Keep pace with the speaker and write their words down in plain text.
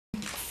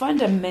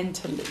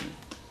fundamentally,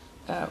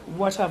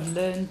 what I've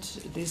learned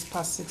these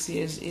past 6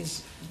 years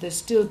is the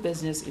steel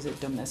business is a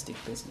domestic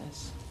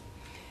business.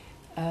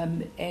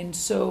 And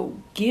so,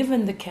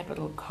 given the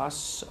capital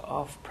costs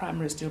of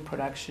primary steel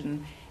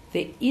production,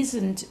 there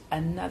isn't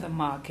another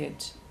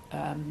market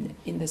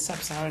in the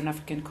sub-Saharan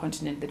African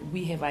continent that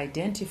we have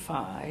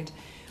identified,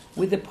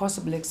 with the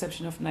possible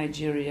exception of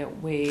Nigeria,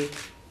 where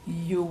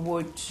you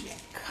would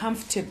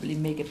comfortably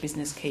make a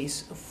business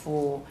case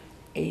for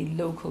a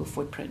local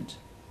footprint.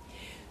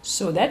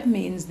 So that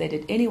means that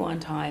at any one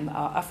time,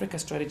 our Africa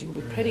strategy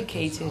will be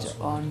predicated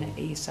on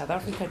a South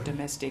Africa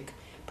domestic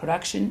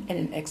production and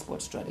an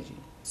export strategy.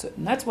 So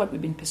that's what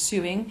we've been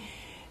pursuing.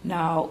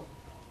 Now,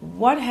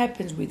 what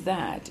happens with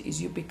that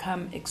is you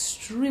become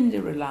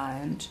extremely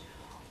reliant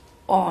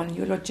on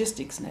your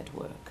logistics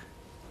network.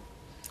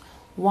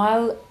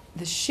 While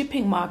the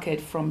shipping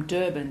market from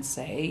Durban,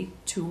 say,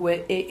 to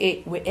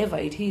wherever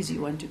it is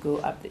you want to go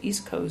up the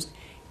East Coast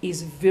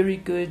is very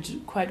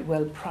good, quite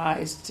well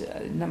priced.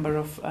 A number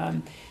of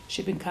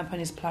shipping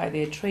companies ply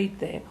their trade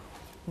there.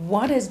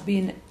 What has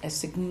been a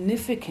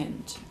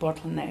significant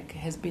bottleneck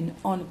has been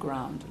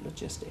on-ground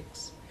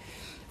logistics.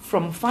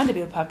 From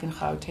Vanderbilt Park in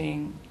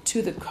Gauteng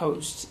to the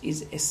coast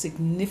is a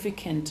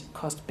significant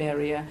cost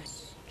barrier.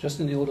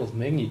 Just in the order of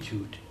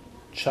magnitude,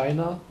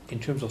 China, in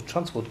terms of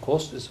transport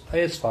cost, is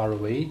as far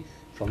away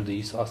from the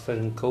East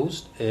African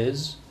coast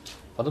as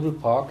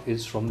Vanderbilt Park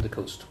is from the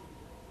coast.